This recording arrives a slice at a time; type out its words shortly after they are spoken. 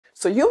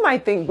So you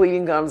might think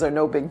bleeding gums are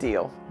no big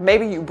deal.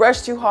 Maybe you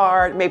brush too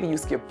hard, maybe you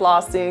skip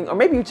flossing, or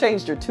maybe you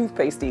changed your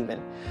toothpaste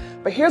even.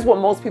 But here's what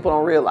most people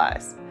don't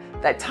realize.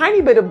 That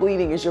tiny bit of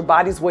bleeding is your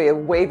body's way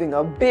of waving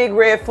a big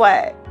red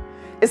flag.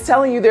 It's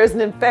telling you there's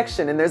an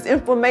infection and there's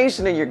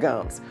inflammation in your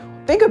gums.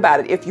 Think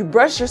about it, if you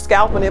brush your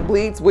scalp and it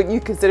bleeds, wouldn't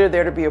you consider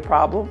there to be a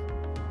problem?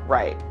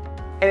 Right.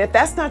 And if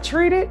that's not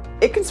treated,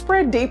 it can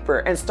spread deeper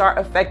and start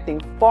affecting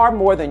far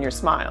more than your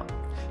smile.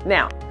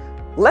 Now,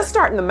 let's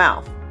start in the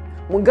mouth.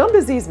 When gum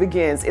disease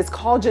begins, it's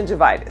called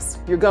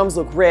gingivitis. Your gums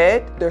look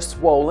red, they're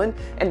swollen,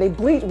 and they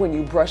bleed when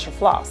you brush or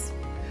floss.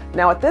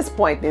 Now at this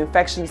point, the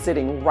infection is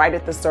sitting right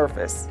at the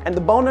surface, and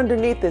the bone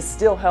underneath is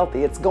still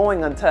healthy, it's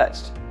going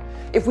untouched.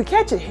 If we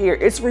catch it here,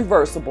 it's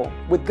reversible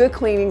with good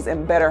cleanings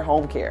and better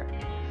home care.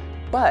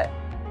 But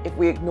if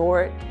we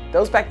ignore it,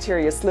 those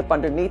bacteria slip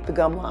underneath the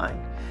gum line,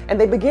 and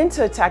they begin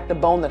to attack the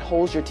bone that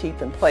holds your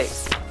teeth in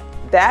place.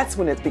 That's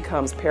when it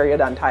becomes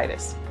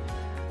periodontitis.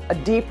 A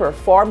deeper,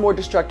 far more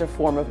destructive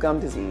form of gum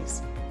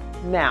disease.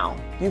 Now,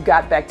 you've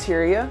got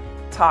bacteria,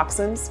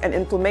 toxins, and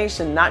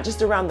inflammation not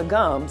just around the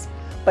gums,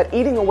 but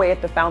eating away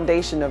at the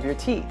foundation of your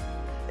teeth.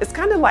 It's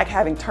kind of like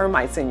having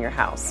termites in your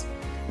house.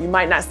 You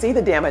might not see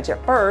the damage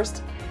at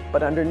first,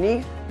 but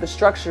underneath, the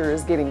structure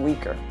is getting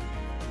weaker.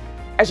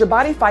 As your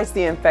body fights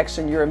the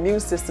infection, your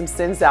immune system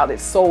sends out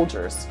its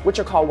soldiers, which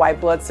are called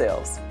white blood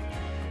cells.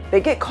 They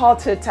get called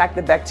to attack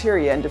the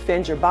bacteria and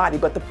defend your body,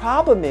 but the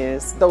problem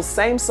is those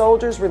same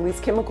soldiers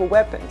release chemical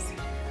weapons.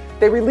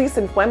 They release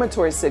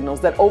inflammatory signals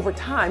that over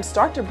time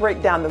start to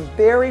break down the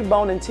very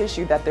bone and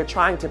tissue that they're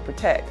trying to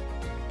protect.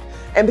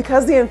 And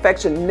because the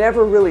infection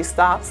never really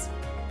stops,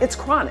 it's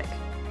chronic.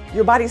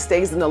 Your body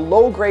stays in a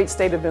low-grade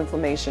state of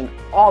inflammation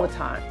all the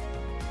time.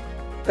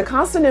 The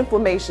constant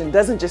inflammation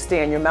doesn't just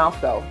stay in your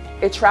mouth though,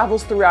 it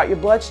travels throughout your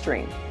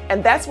bloodstream.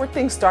 And that's where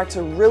things start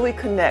to really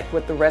connect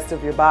with the rest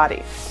of your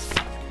body.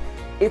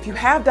 If you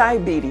have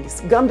diabetes,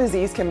 gum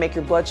disease can make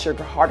your blood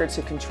sugar harder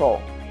to control.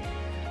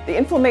 The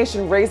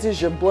inflammation raises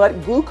your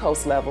blood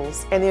glucose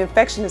levels, and the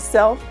infection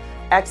itself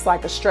acts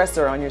like a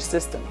stressor on your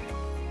system.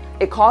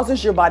 It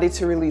causes your body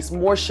to release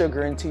more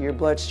sugar into your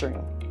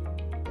bloodstream.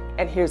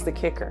 And here's the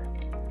kicker.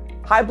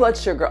 High blood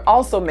sugar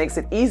also makes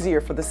it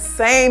easier for the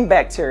same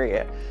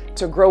bacteria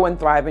to grow and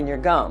thrive in your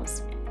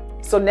gums.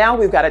 So now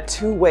we've got a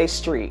two-way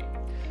street.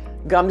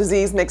 Gum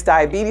disease makes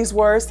diabetes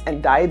worse,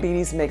 and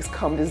diabetes makes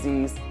gum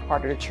disease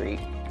harder to treat.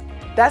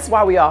 That's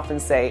why we often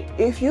say,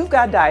 if you've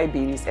got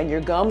diabetes and your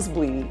gums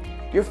bleed,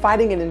 you're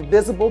fighting an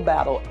invisible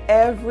battle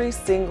every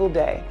single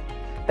day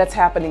that's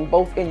happening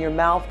both in your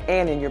mouth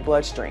and in your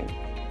bloodstream.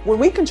 When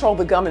we control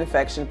the gum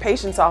infection,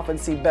 patients often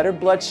see better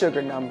blood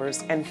sugar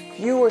numbers and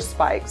fewer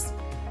spikes.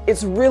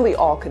 It's really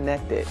all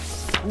connected.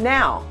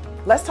 Now,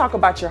 let's talk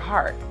about your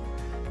heart.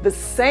 The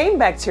same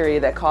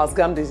bacteria that cause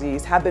gum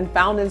disease have been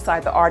found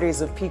inside the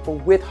arteries of people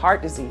with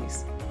heart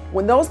disease.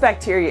 When those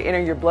bacteria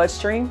enter your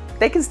bloodstream,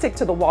 they can stick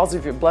to the walls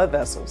of your blood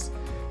vessels.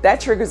 That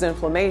triggers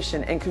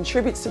inflammation and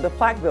contributes to the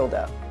plaque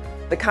buildup,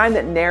 the kind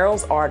that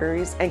narrows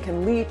arteries and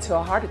can lead to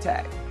a heart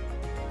attack.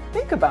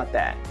 Think about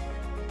that.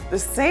 The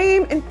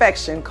same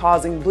infection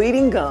causing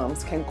bleeding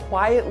gums can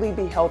quietly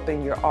be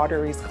helping your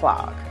arteries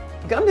clog.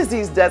 Gum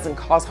disease doesn't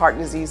cause heart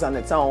disease on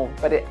its own,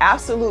 but it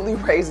absolutely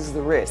raises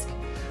the risk,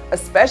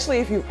 especially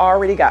if you've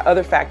already got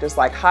other factors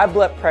like high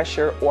blood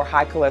pressure or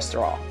high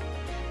cholesterol.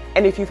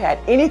 And if you've had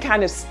any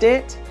kind of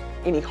stent,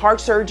 any heart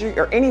surgery,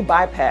 or any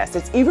bypass,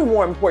 it's even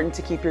more important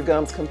to keep your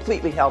gums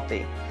completely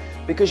healthy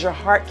because your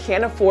heart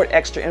can't afford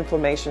extra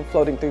inflammation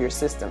floating through your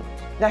system.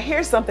 Now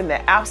here's something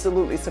that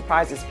absolutely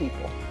surprises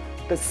people.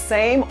 The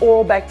same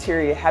oral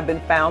bacteria have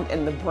been found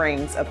in the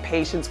brains of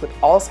patients with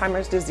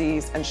Alzheimer's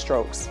disease and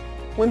strokes.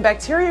 When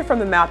bacteria from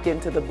the mouth get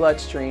into the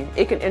bloodstream,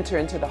 it can enter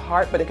into the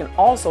heart, but it can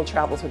also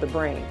travel to the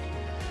brain.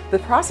 The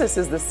process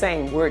is the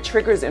same, where it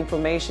triggers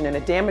inflammation and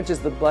it damages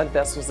the blood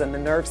vessels and the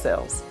nerve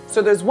cells.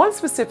 So there's one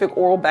specific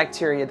oral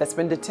bacteria that's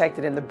been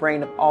detected in the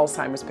brain of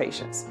Alzheimer's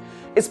patients.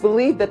 It's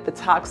believed that the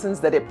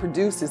toxins that it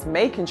produces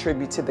may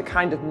contribute to the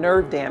kind of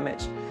nerve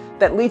damage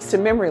that leads to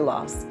memory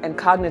loss and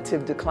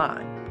cognitive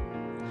decline.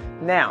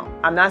 Now,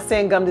 I'm not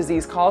saying gum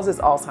disease causes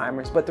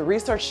Alzheimer's, but the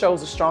research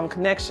shows a strong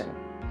connection.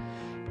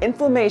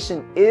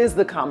 Inflammation is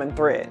the common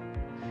thread.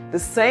 The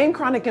same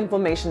chronic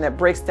inflammation that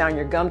breaks down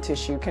your gum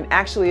tissue can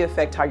actually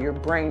affect how your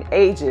brain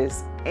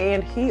ages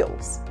and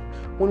heals.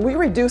 When we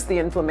reduce the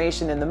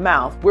inflammation in the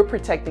mouth, we're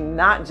protecting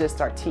not just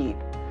our teeth,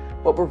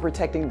 but we're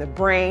protecting the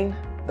brain,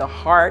 the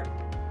heart,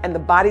 and the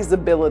body's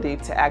ability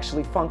to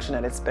actually function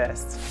at its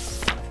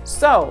best.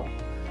 So,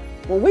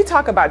 when we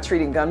talk about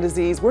treating gum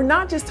disease, we're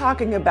not just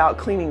talking about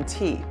cleaning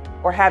teeth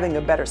or having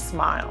a better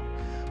smile.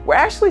 We're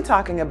actually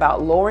talking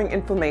about lowering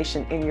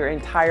inflammation in your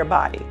entire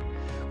body.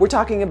 We're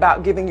talking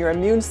about giving your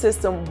immune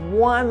system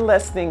one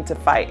less thing to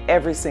fight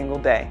every single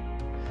day.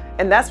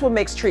 And that's what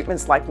makes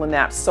treatments like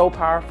LANAP so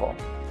powerful,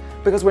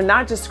 because we're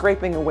not just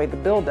scraping away the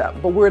buildup,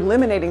 but we're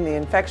eliminating the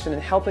infection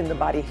and helping the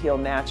body heal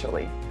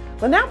naturally.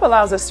 LANAP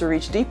allows us to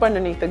reach deep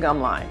underneath the gum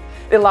line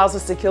It allows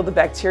us to kill the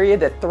bacteria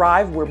that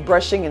thrive where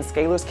brushing and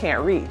scalers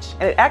can't reach,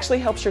 and it actually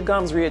helps your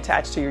gums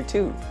reattach to your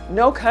tooth.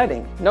 No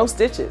cutting, no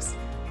stitches,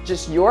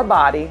 just your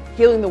body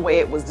healing the way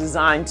it was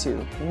designed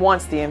to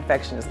once the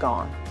infection is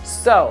gone.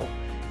 So,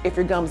 if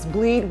your gums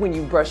bleed when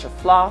you brush or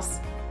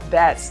floss,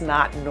 that's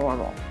not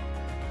normal.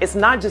 It's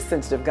not just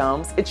sensitive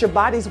gums, it's your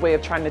body's way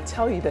of trying to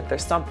tell you that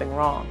there's something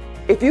wrong.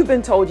 If you've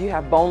been told you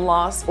have bone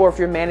loss, or if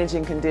you're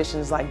managing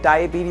conditions like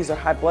diabetes or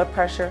high blood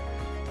pressure,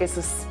 it's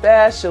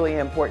especially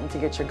important to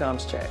get your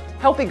gums checked.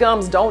 Healthy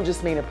gums don't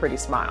just mean a pretty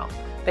smile.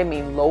 They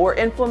mean lower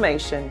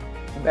inflammation,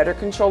 better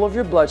control of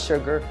your blood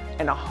sugar,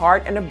 and a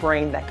heart and a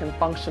brain that can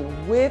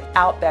function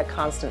without that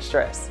constant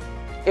stress.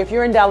 If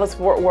you're in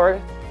Dallas-Fort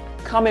Worth,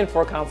 come in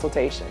for a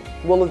consultation.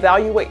 We'll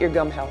evaluate your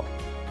gum health.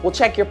 We'll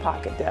check your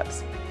pocket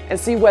depths and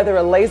see whether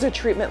a laser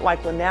treatment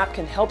like LANAP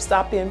can help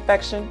stop the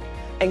infection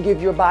and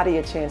give your body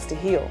a chance to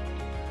heal.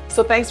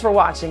 So thanks for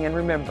watching, and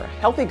remember,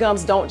 healthy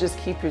gums don't just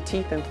keep your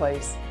teeth in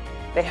place,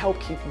 they help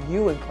keep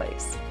you in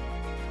place,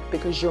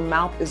 because your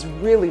mouth is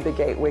really the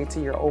gateway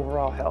to your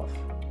overall health.